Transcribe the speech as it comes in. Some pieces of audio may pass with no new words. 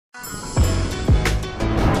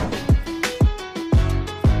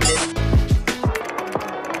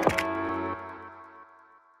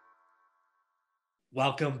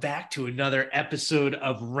Welcome back to another episode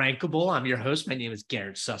of Rankable. I'm your host. My name is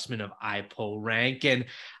Garrett Sussman of iPullRank, and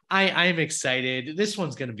I am excited. This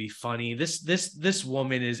one's going to be funny. This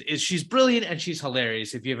woman is she's brilliant and she's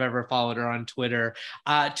hilarious. If you've ever followed her on Twitter,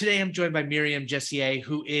 today I'm joined by Myriam Jessier,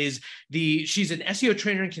 who is she's an SEO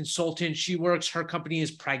trainer and consultant. Her company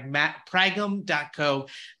is PRAGM.co.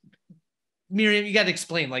 Myriam, you got to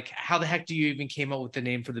explain, like, how the heck do you even came up with the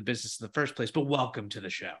name for the business in the first place? But welcome to the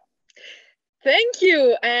show. Thank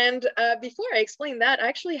you. And before I explain that, I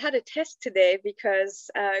actually had a test today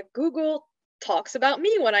because Google talks about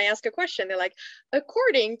me when I ask a question. They're like,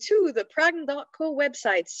 according to the PRAGM.co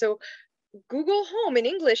website. So Google Home in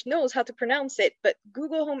English knows how to pronounce it, but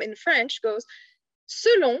Google Home in French goes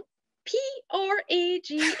selon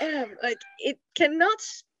PRAGM. Like it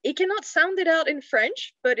cannot sound it out in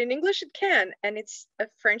French, but in English it can. And it's a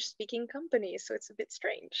French speaking company, so it's a bit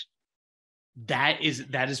strange. That is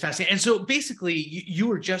fascinating. And so basically you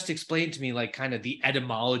were just explaining to me, like, kind of the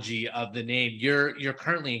etymology of the name. You're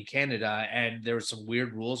currently in Canada, and there were some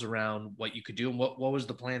weird rules around what you could do. And what was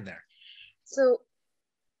the plan there? So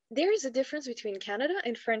there is a difference between Canada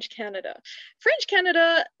and French Canada. French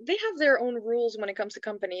Canada, they have their own rules when it comes to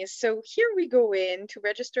companies. So here we go in to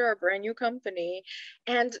register our brand new company,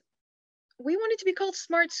 and we wanted to be called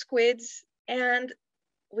Smart Squids, and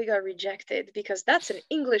we got rejected because that's an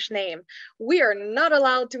English name. We are not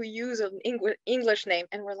allowed to use an English name.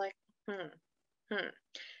 And we're like,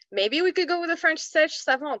 maybe we could go with a French sèche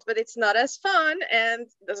savante, but it's not as fun and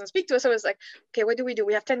doesn't speak to us. So I was like, okay, what do?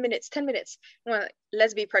 We have 10 minutes. Well,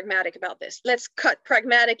 let's be pragmatic about this. Let's cut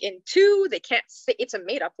pragmatic in two. They can't say it's a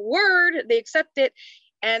made up word. They accept it.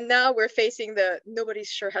 And now we're facing nobody's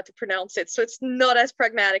sure how to pronounce it. So it's not as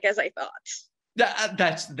pragmatic as I thought.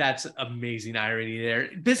 That's amazing irony there.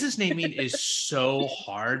 Business naming is so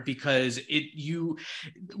hard because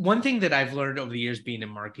one thing that I've learned over the years being in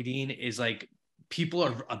marketing is, like, people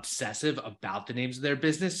are obsessive about the names of their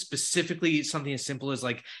business, specifically something as simple as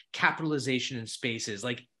like capitalization and spaces.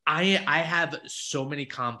 Like I have so many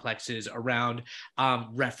complexes around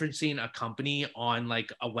referencing a company on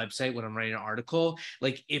like a website when I'm writing an article,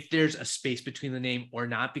 like if there's a space between the name or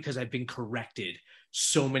not, because I've been corrected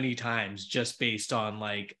so many times just based on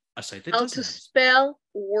like a site that doesn't. How to spell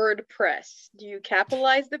WordPress. Do you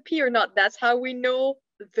capitalize the P or not? That's how we know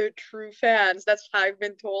the true fans. That's how I've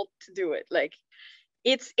been told to do it. Like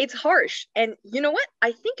it's harsh. And you know what?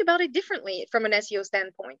 I think about it differently from an SEO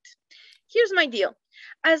standpoint. Here's my deal.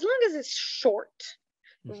 As long as it's short,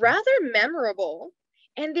 rather memorable,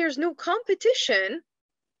 and there's no competition,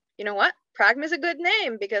 you know what? PRAGM is a good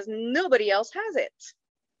name because nobody else has it.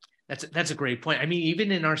 That's a great point. I mean,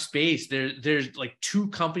 even in our space, there's like two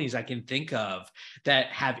companies I can think of that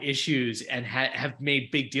have issues and have made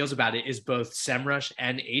big deals about it, is both SEMrush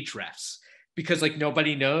and Ahrefs. Because like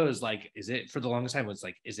nobody knows, like, is it, for the longest time, was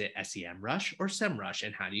like, is it SEMrush or SEMrush?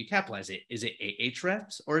 And how do you capitalize it? Is it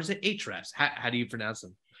Ahrefs or is it Ahrefs? How do you pronounce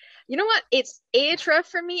them? You know what? It's Ahrefs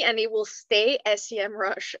for me, and it will stay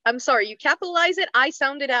SEMrush. I'm sorry, you capitalize it, I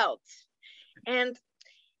sound it out. And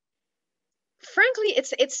frankly,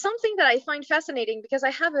 it's something that I find fascinating because I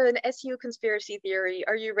have an SEO conspiracy theory.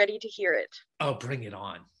 Are you ready to hear it? Oh, bring it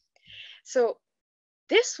on. So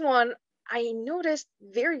this one, I noticed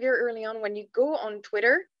very, very early on, when you go on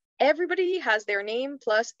Twitter, everybody has their name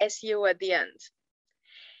plus SEO at the end.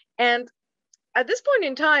 And at this point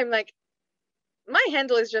in time, like, my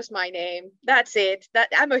handle is just my name. That's it.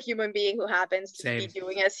 That I'm a human being who happens to be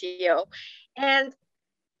doing SEO. And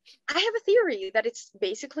I have a theory that it's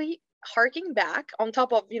basically harking back on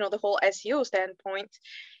top of, the whole SEO standpoint,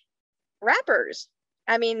 rappers.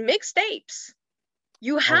 I mean, mixtapes.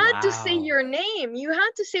 You had to say your name. You had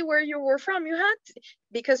to say where you were from.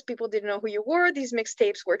 Because people didn't know who you were. These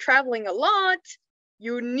mixtapes were traveling a lot.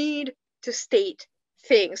 You need to state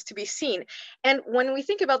things to be seen. And when we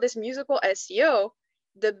think about this musical SEO,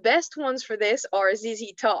 the best ones for this are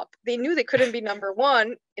ZZ Top. They knew they couldn't be number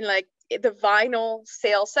one in like the vinyl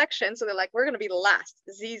sale section, so they're like, we're gonna be the last.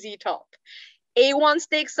 ZZ Top. A1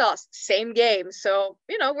 steak sauce, same game. So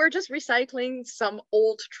we're just recycling some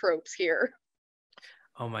old tropes here.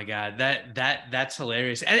 Oh my God, that's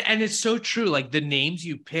hilarious. And it's so true. Like the names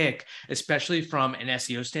you pick, especially from an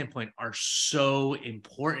SEO standpoint, are so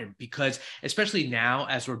important, because especially now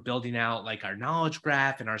as we're building out like our knowledge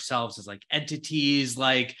graph and ourselves as like entities,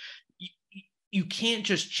 like you can't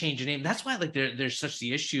just change a name. That's why like there's such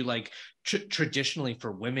the issue, like traditionally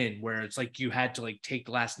for women, where it's like you had to like take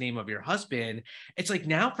the last name of your husband. It's like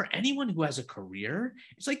now for anyone who has a career,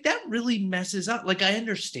 it's like that really messes up. Like I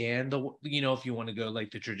understand if you want to go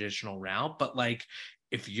like the traditional route, but like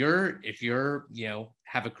if you're,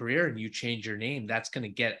 have a career and you change your name, that's going to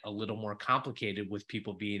get a little more complicated with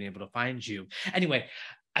people being able to find you. Anyway,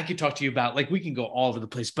 I could talk to you about, like, we can go all over the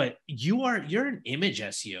place, but you're an image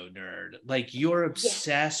SEO nerd. Like, you're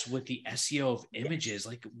obsessed with the SEO of images.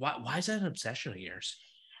 Like, why is that an obsession of yours?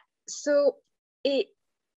 So it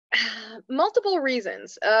multiple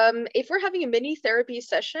reasons. If we're having a mini therapy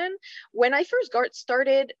session, when I first got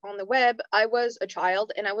started on the web, I was a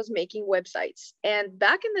child and I was making websites. And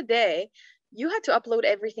back in the day, you had to upload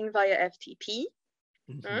everything via FTP.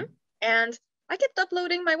 And I kept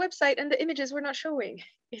uploading my website and the images were not showing.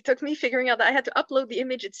 It took me figuring out that I had to upload the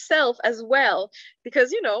image itself as well,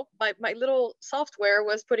 because, my little software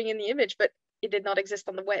was putting in the image, but it did not exist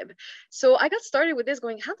on the web. So I got started with this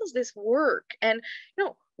going, how does this work? And,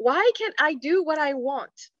 why can't I do what I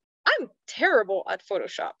want? I'm terrible at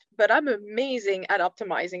Photoshop, but I'm amazing at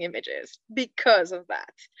optimizing images because of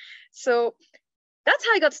that. So that's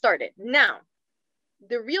how I got started. Now,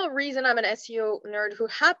 the real reason I'm an SEO nerd who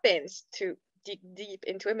happens to dig deep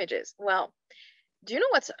into images. Well, do you know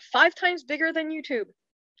what's 5 times bigger than YouTube?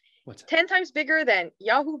 What's 10 times bigger than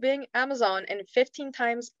Yahoo, Bing, Amazon, and 15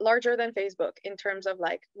 times larger than Facebook in terms of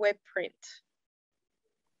like web print?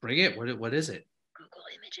 Bring it. What is it? Google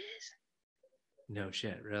Images. No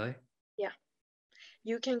shit, really? Yeah.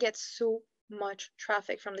 You can get so much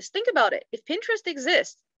traffic from this. Think about it. If Pinterest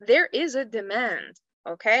exists, there is a demand,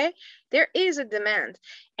 okay? There is a demand.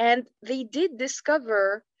 And they did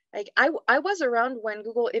discover, like, I was around when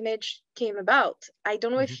Google Image came about. I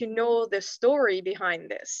don't know if you know the story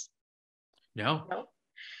behind this. No.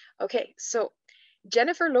 Okay, so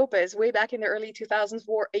Jennifer Lopez, way back in the early 2000s,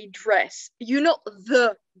 wore a dress. You know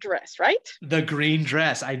the dress, right? The green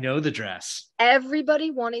dress. I know the dress.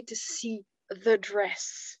 Everybody wanted to see the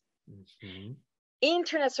dress.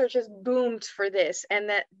 Internet searches boomed for this, and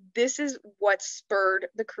that this is what spurred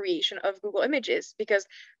the creation of Google Images, because,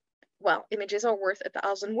 well, images are worth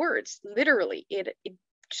 1,000 words. Literally, it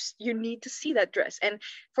just, you need to see that dress. And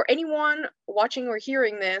for anyone watching or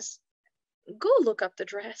hearing this, go look up the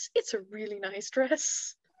dress. It's a really nice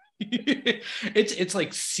dress. It's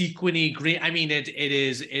like sequiny green. I mean,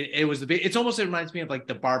 it's almost, it reminds me of like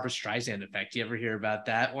the Barbara Streisand effect. You ever hear about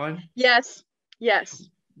that one? Yes.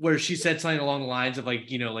 Where she said something along the lines of like,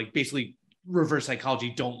 like basically reverse psychology,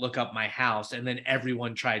 don't look up my house. And then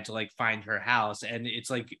everyone tried to like find her house. And it's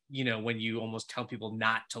like, when you almost tell people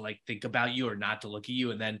not to like think about you or not to look at you,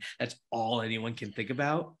 and then that's all anyone can think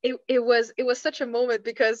about. It was such a moment,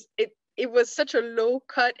 because it was such a low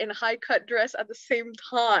cut and high cut dress at the same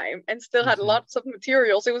time, and still had lots of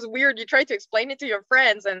materials. It was weird. You try to explain it to your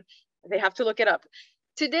friends and they have to look it up.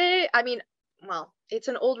 Today, I mean, well, it's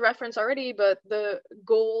an old reference already, but the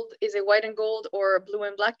gold is a white and gold or a blue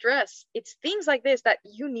and black dress. It's things like this that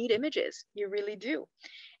you need images. You really do.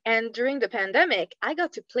 And during the pandemic, I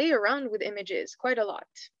got to play around with images quite a lot,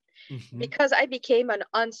 because I became an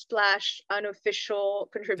Unsplash unofficial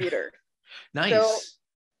contributor. Nice. So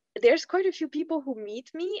there's quite a few people who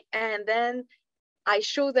meet me, and then I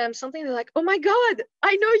show them something. They're like, oh my God,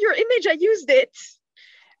 I know your image. I used it.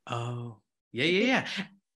 Oh, yeah.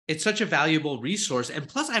 It's such a valuable resource. And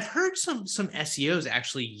plus, I've heard some SEOs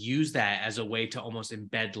actually use that as a way to almost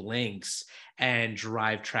embed links and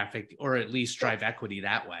drive traffic, or at least drive equity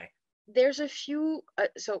that way. There's a few.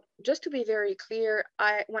 So just to be very clear,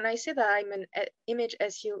 when I say that I'm an image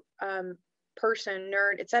SEO person,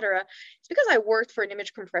 nerd, etc., it's because I worked for an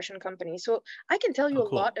image compression company. So I can tell you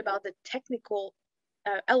a lot about the technical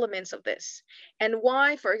elements of this, and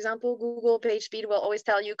why, for example, Google PageSpeed will always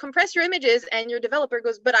tell you compress your images, and your developer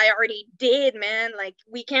goes, but I already did, man, like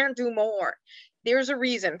we can't do more. There's a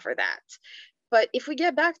reason for that. But if we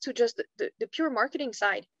get back to just the pure marketing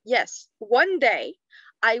side, yes, one day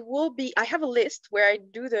I have a list where I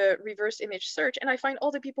do the reverse image search and I find all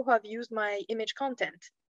the people who have used my image content.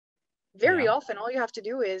 Very often all you have to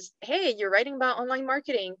do is, hey, you're writing about online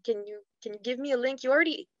marketing, can you give me a link? You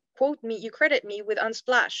already quote me, you credit me with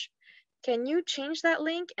Unsplash. Can you change that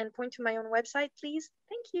link and point to my own website, please?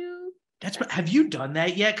 Thank you. Have you done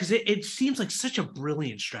that yet? Because it seems like such a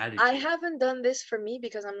brilliant strategy. I haven't done this for me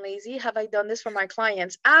because I'm lazy. Have I done this for my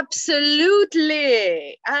clients?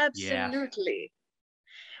 Absolutely. Yeah.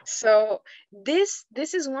 So this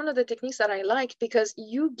is one of the techniques that I like, because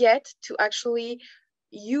you get to actually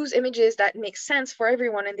use images that make sense for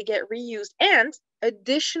everyone and they get reused. And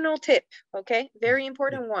additional tip, okay, very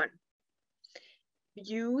important one.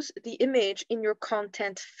 use the image in your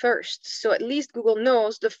content first. So at least Google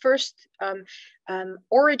knows the first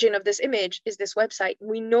origin of this image is this website.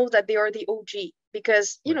 We know that they are the OG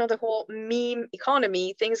because, you know, the whole meme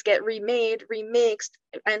economy, things get remade, remixed,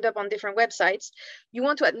 end up on different websites. You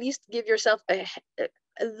want to at least give yourself a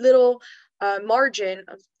little margin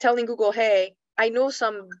of telling Google, hey, I know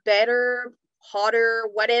some better, hotter,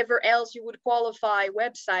 whatever else you would qualify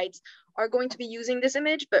websites are going to be using this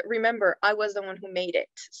image, but remember, I was the one who made it.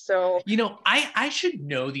 So, you know, I should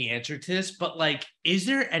know the answer to this, but like, is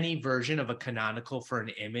there any version of a canonical for an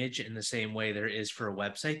image in the same way there is for a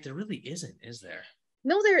website? There really isn't, is there?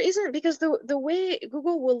 no, there isn't, because the way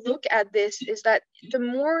Google will look at this is that the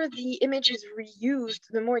more the image is reused,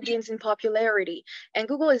 the more it gains in popularity. And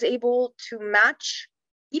Google is able to match,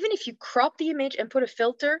 even if you crop the image and put a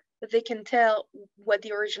filter, they can tell what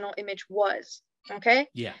the original image was. Okay?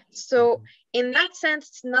 Yeah. So in that sense,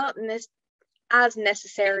 it's not as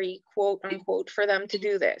necessary, quote unquote, for them to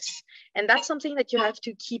do this. And that's something that you have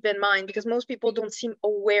to keep in mind because most people don't seem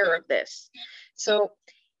aware of this. So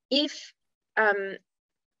if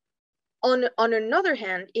on another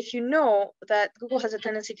hand, if you know that Google has a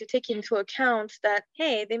tendency to take into account that,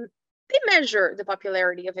 hey, they measure the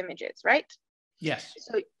popularity of images, right? Yes.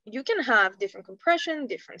 So you can have different compression,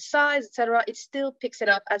 different size, etc. It still picks it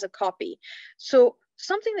up as a copy. So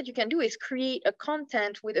something that you can do is create a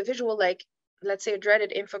content with a visual, like let's say a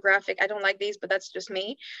dreaded infographic. I don't like these, but that's just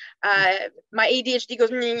me. My ADHD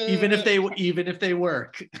goes even if they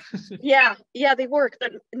work. yeah, they work,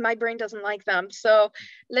 but my brain doesn't like them. So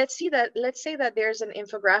let's say that there's an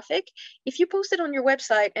infographic. If you post it on your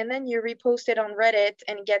website and then you repost it on Reddit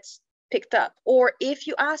and it gets picked up, or if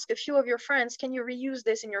you ask a few of your friends, can you reuse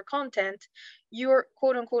this in your content, you're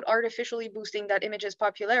quote unquote artificially boosting that image's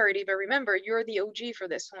popularity. But remember, you're the OG for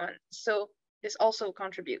this one, so this also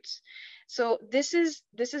contributes. So this is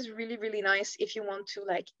really, really nice if you want to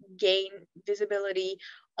like gain visibility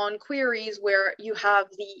on queries where you have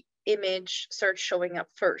the image search showing up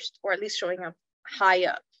first, or at least showing up high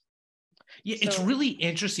up. Yeah, it's really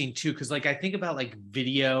interesting too, because like I think about like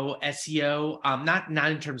video SEO, not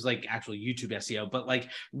in terms of like actual YouTube SEO, but like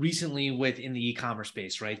recently within the e-commerce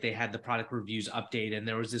space, right? They had the product reviews update, and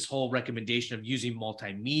there was this whole recommendation of using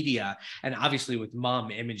multimedia, and obviously with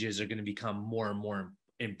mom, images are going to become more and more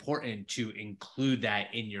important to include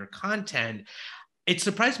that in your content. It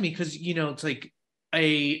surprised me because, you know, it's like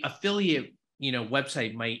a affiliate, you know,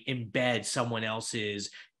 website might embed someone else's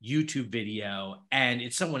YouTube video and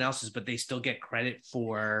it's someone else's, but they still get credit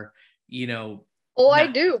for, you know. I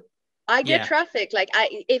do. I get traffic. Like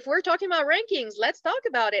if we're talking about rankings, let's talk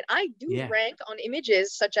about it. I do rank on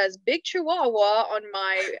images such as Big Chihuahua on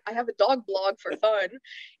I have a dog blog for fun,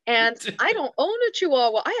 and I don't own a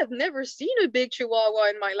Chihuahua. I have never seen a big Chihuahua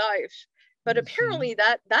in my life, but apparently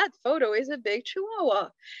that photo is a big Chihuahua.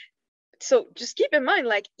 So just keep in mind,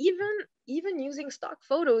 like even using stock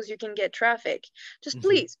photos, you can get traffic. Just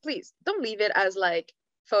please don't leave it as like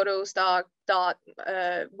photo stock dot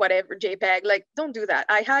whatever JPEG. Like don't do that.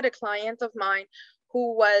 I had a client of mine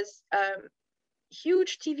who was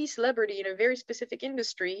huge TV celebrity in a very specific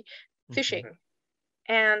industry, fishing,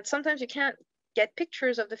 and sometimes you can't get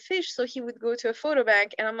pictures of the fish, so he would go to a photo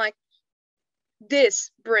bank, and I'm like, this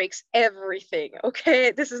breaks everything.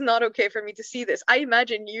 Okay, this is not okay for me to see this. I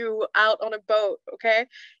imagine you out on a boat. Okay,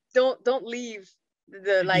 don't leave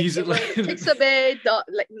the like Pixabay.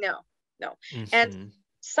 Like no. And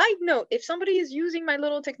side note, if somebody is using my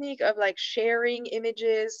little technique of like sharing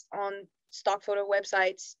images on stock photo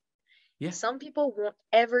websites, some people won't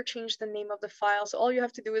ever change the name of the file. So all you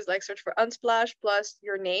have to do is like search for Unsplash plus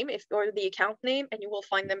your name, or the account name, and you will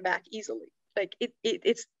find them back easily. Like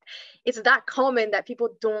it's that common that people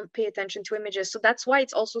don't pay attention to images. So that's why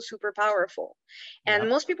it's also super powerful. And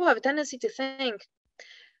most people have a tendency to think,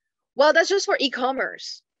 well, that's just for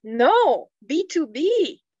e-commerce. No,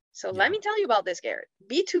 B2B. So let me tell you about this, Garrett.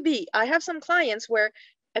 B2B. I have some clients where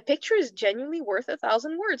a picture is genuinely worth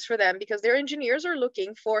 1,000 words for them because their engineers are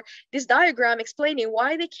looking for this diagram explaining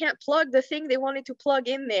why they can't plug the thing they wanted to plug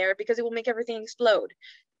in there because it will make everything explode.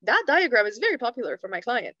 That diagram is very popular for my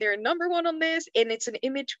client. They're number one on this, and it's an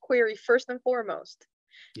image query first and foremost.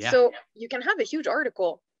 So you can have a huge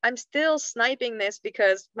article. I'm still sniping this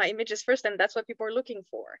because my image is first, and that's what people are looking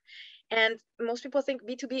for. And most people think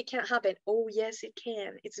B2B can't happen. Oh, yes, it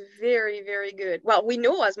can. It's very, very good. Well, we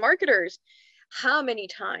know as marketers, how many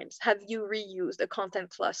times have you reused a content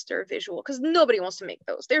cluster visual? Because nobody wants to make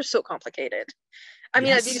those. They're so complicated. I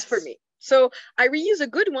mean, at least for me. So I reuse a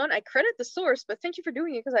good one. I credit the source, but thank you for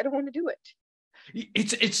doing it because I don't want to do it.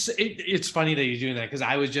 It's funny that you're doing that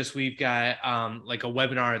because we've got like a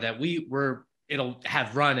webinar that we're it'll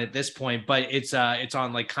have run at this point, but it's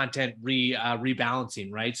on like content rebalancing,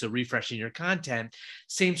 right? So refreshing your content,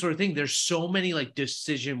 same sort of thing. There's so many like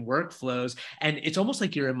decision workflows, and it's almost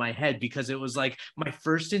like you're in my head, because it was like my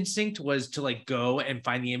first instinct was to like go and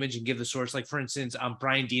find the image and give the source. Like for instance,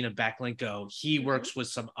 Brian Dean of Backlinko, he works with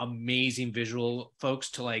some amazing visual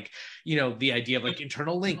folks to like, you know, the idea of like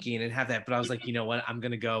internal linking and have that. But I was like, you know what, I'm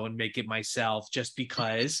going to go and make it myself, just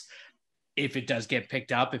because if it does get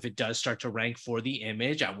picked up, if it does start to rank for the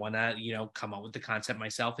image, I want to, you know, come up with the concept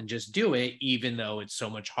myself and just do it, even though it's so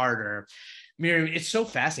much harder. Myriam, it's so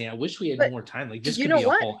fascinating. I wish we had more time. Like this could be a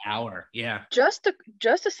whole hour. Yeah. Just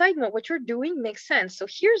a side note, what you're doing makes sense. So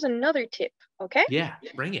here's another tip. Okay. Yeah.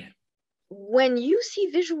 Bring it. When you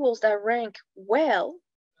see visuals that rank well,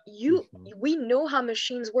 we know how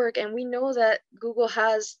machines work, and we know that Google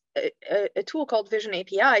has a tool called Vision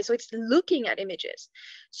API. So it's looking at images.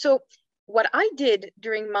 So what I did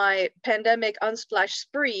during my pandemic unsplash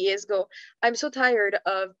spree is go, I'm so tired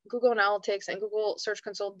of Google Analytics and Google Search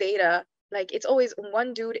Console data. Like it's always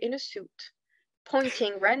one dude in a suit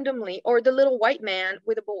pointing randomly, or the little white man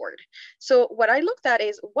with a board. So what I looked at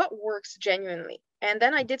is what works genuinely. And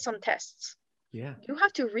then I did some tests. Yeah. You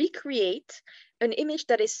have to recreate an image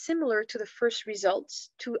that is similar to the first results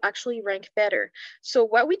to actually rank better. So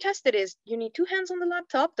what we tested is you need two hands on the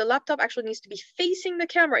laptop. The laptop actually needs to be facing the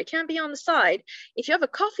camera. It can't be on the side. If you have a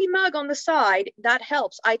coffee mug on the side, that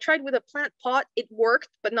helps. I tried with a plant pot. It worked,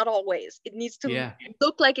 but not always. It needs to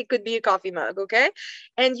look like it could be a coffee mug, okay?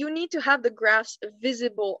 And you need to have the graphs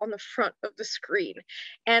visible on the front of the screen.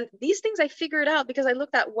 And these things I figured out because I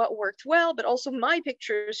looked at what worked well, but also my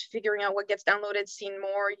pictures, figuring out what gets downloaded, seen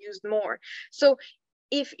more, used more. So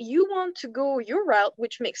if you want to go your route,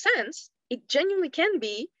 which makes sense, it genuinely can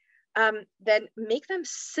be, then make them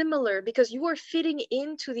similar, because you are fitting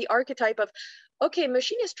into the archetype of, okay,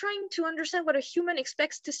 machine is trying to understand what a human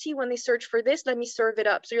expects to see when they search for this. Let me serve it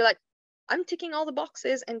up. So you're like, I'm ticking all the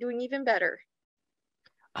boxes and doing even better.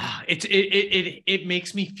 It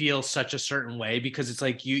makes me feel such a certain way, because it's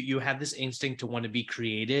like you have this instinct to want to be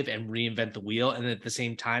creative and reinvent the wheel, and at the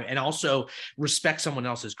same time, and also respect someone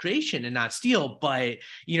else's creation and not steal. But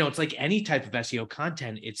you know, it's like any type of SEO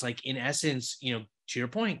content. It's like, in essence, you know, to your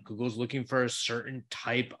point, Google's looking for a certain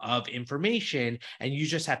type of information, and you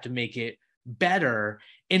just have to make it better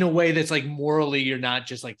in a way that's like morally, you're not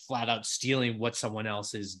just like flat out stealing what someone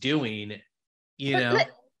else is doing, you know.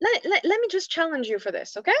 Let me just challenge you for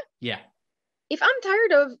this, okay? Yeah. If I'm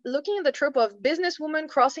tired of looking at the trope of businesswoman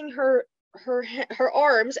crossing her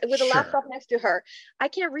arms with a laptop next to her, I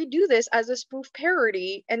can redo this as a spoof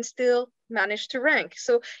parody and still manage to rank.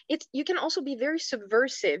 So you can also be very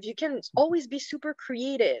subversive. You can always be super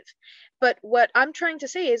creative. But what I'm trying to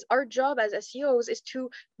say is our job as SEOs is to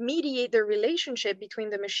mediate the relationship between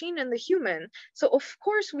the machine and the human. So of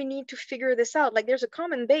course we need to figure this out. Like there's a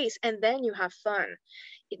common base, and then you have fun.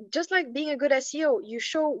 Just like being a good SEO, you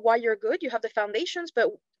show why you're good, you have the foundations,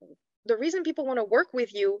 but the reason people want to work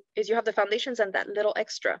with you is you have the foundations and that little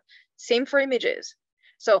extra. Same for images.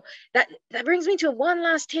 So that brings me to one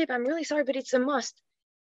last tip. I'm really sorry, but it's a must.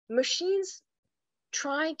 Machines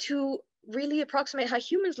try to really approximate how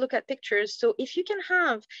humans look at pictures. So if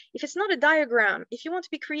it's not a diagram, if you want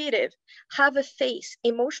to be creative, have a face.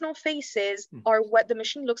 Emotional faces are what the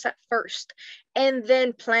machine looks at first. And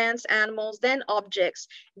then plants, animals, then objects,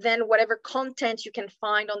 then whatever content you can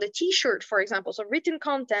find on the t-shirt, for example. So written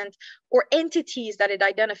content or entities that it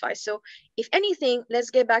identifies. So if anything,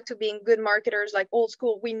 let's get back to being good marketers like old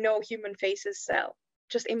school. We know human faces sell,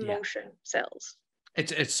 just emotion sells.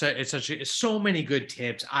 It's so many good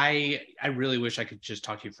tips. I really wish I could just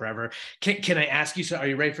talk to you forever. Can I ask you, so are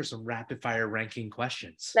you ready for some rapid fire ranking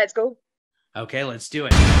questions? Let's go. Okay, let's do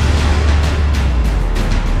it.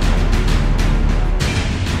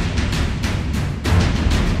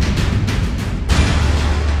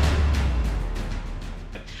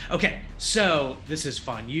 Okay, so this is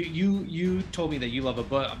fun. You told me that you love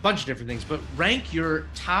a bunch of different things, but rank your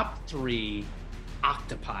top 3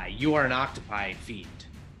 octopi. You are an octopi fiend.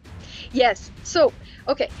 Yes. So,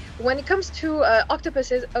 okay, when it comes to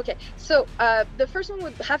octopuses, okay, so the first one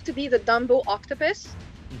would have to be the Dumbo Octopus.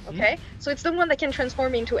 Okay, so it's the one that can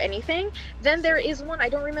transform into anything. Then there is one, I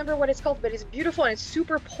don't remember what it's called, but it's beautiful and it's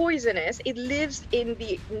super poisonous. It lives in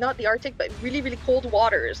not the Arctic, but really, really cold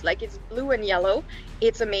waters. Like it's blue and yellow.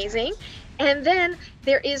 It's amazing. And then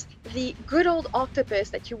there is the good old octopus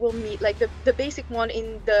that you will meet, like the basic one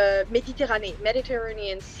in the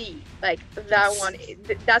Mediterranean Sea, like that one.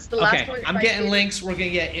 That's the last one. I'm getting links. We're gonna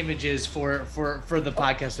get images for the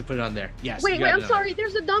podcast to put on there. Yes. Wait, I'm sorry.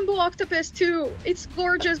 There's a Dumbo Octopus too. It's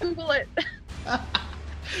gorgeous. Google it.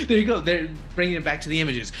 There you go. They're bringing it back to the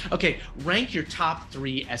images. Okay, rank your top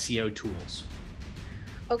 3 SEO tools.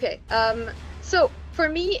 Okay, so for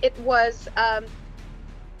me, it was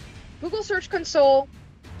Google Search Console,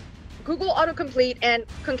 Google Autocomplete, and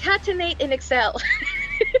Concatenate in Excel.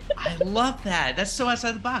 I love that. That's so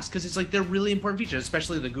outside the box because it's like they're really important features,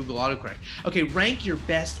 especially the Google autocorrect. Okay, rank your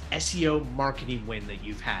best SEO marketing win that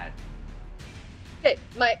you've had. Okay,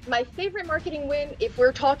 my favorite marketing win, if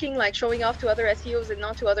we're talking like showing off to other SEOs and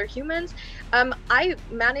not to other humans, I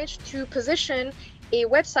managed to position a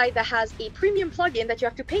website that has a premium plugin that you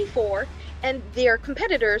have to pay for, and their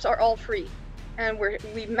competitors are all free, and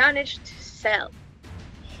we managed to sell.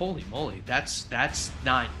 Holy moly, that's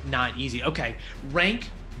not easy. Okay,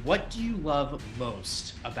 rank what do you love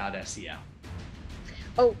most about SEO?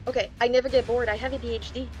 Oh, okay. I never get bored. I have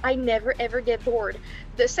ADHD. I never ever get bored.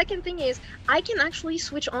 The second thing is I can actually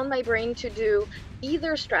switch on my brain to do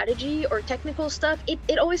either strategy or technical stuff.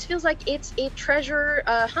 It always feels like it's a treasure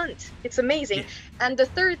hunt. It's amazing. Yeah. And the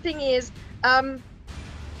third thing is I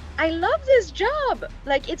love this job.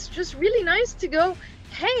 Like, it's just really nice to go,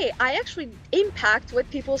 hey, I actually impact what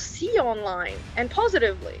people see online, and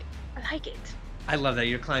positively. I like it. I love that.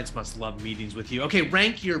 Your clients must love meetings with you. Okay,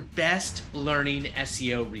 rank your best learning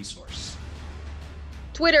SEO resource.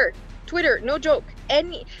 Twitter, no joke.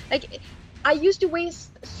 I used to waste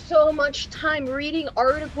so much time reading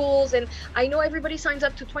articles, and I know everybody signs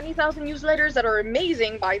up to 20,000 newsletters that are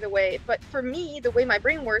amazing, by the way. But for me, the way my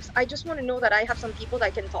brain works, I just want to know that I have some people that I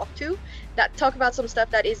can talk to that talk about some stuff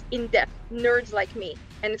that is in depth, nerds like me,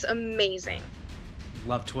 and it's amazing.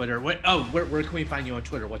 Love Twitter. Where can we find you on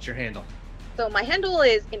Twitter? What's your handle? So my handle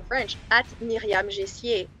is in French at Myriam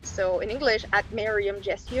Jessier. So in English at Myriam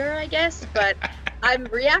Jessier, I guess. But I'm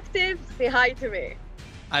reactive. Say hi to me.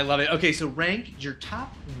 I love it. Okay, so rank your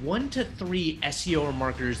top 1 to 3 SEO or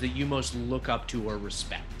marketers that you most look up to or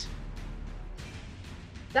respect.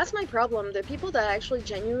 That's my problem. The people that I actually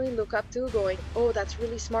genuinely look up to going, oh, that's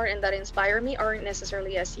really smart and that inspire me, aren't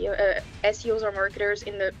necessarily SEOs or marketers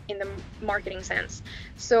in the marketing sense.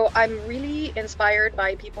 So I'm really inspired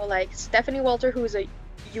by people like Stephanie Walter, who is a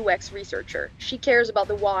UX researcher. She cares about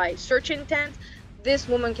the why. Search intent, this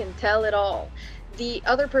woman can tell it all. The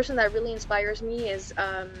other person that really inspires me is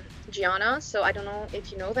Gianna. So I don't know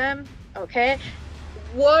if you know them. Okay.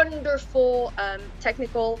 Wonderful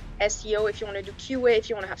technical SEO. If you want to do QA, if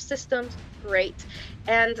you want to have systems, great.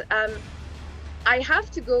 And I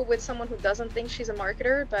have to go with someone who doesn't think she's a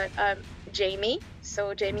marketer, but Jamie.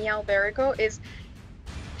 So Jamie Alberico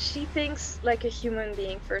she thinks like a human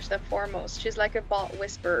being first and foremost. She's like a bot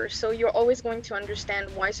whisperer. So you're always going to understand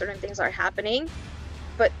why certain things are happening,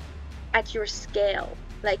 but at your scale.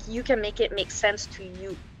 Like, you can make it make sense to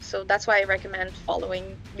you. So that's why I recommend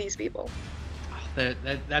following these people.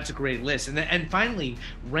 That's a great list. And finally,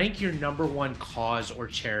 rank your number 1 cause or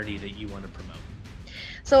charity that you want to promote.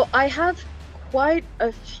 So I have quite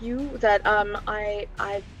a few that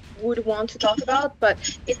I would want to talk about, but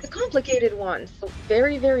it's a complicated one. So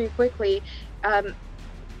very, very quickly,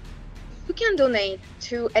 you can donate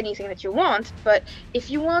to anything that you want, but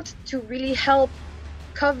if you want to really help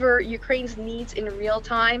cover Ukraine's needs in real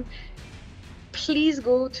time, please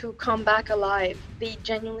go to Come Back Alive. They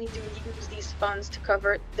genuinely do use these funds to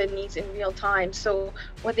cover the needs in real time. So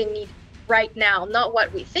what they need right now, not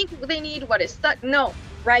what we think they need, what is stuck, no,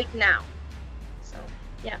 right now. So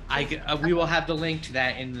yeah. We will have the link to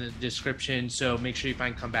that in the description, so make sure you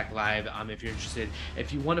find Come Back Live if you're interested.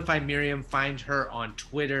 If you want to find Myriam, find her on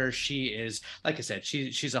Twitter. She is, like I said,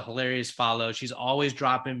 she's a hilarious follow. She's always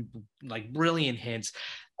dropping like brilliant hints.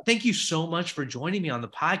 Thank you so much for joining me on the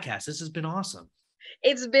podcast. This has been awesome.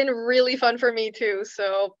 It's been really fun for me too.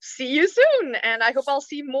 So see you soon. And I hope I'll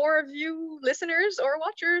see more of you listeners or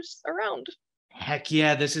watchers around. Heck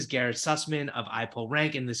yeah. This is Garrett Sussman of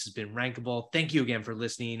iPullRank, and this has been Rankable. Thank you again for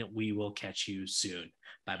listening. We will catch you soon.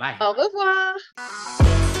 Bye-bye. Au revoir.